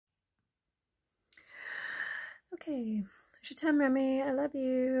Okay, Remy, I love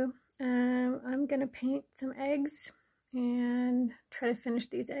you. I'm gonna paint some eggs and try to finish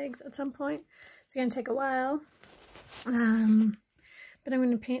these eggs at some point. It's gonna take a while, but I'm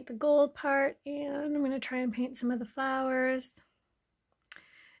gonna paint the gold part, and I'm gonna try and paint some of the flowers.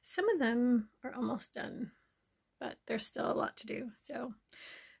 Some of them are almost done, but there's still a lot to do. So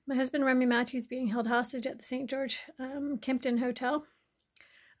my husband Remy Mathieu is being held hostage at the St. George Kempton Hotel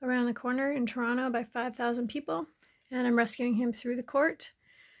around the corner in Toronto by 5,000 people, and I'm rescuing him through the court.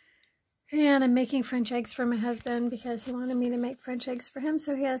 And I'm making French eggs for my husband because he wanted me to make French eggs for him,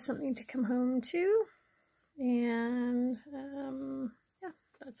 so he has something to come home to. And yeah,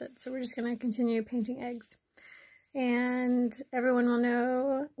 that's it. So we're just going to continue painting eggs. And everyone will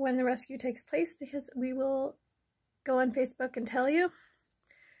know when the rescue takes place because we will go on Facebook and tell you.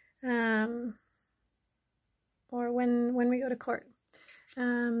 Or when we go to court.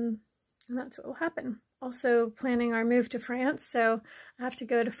 And that's what will happen. Also planning our move to France, so I have to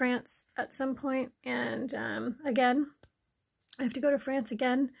go to France at some point, and again, I have to go to France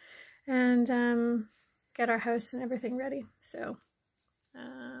again and get our house and everything ready. So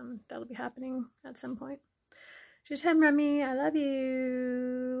that'll be happening at some point. Je t'aime, Remy. I love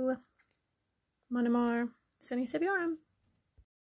you. Mon amour. Sunny Sabiorum.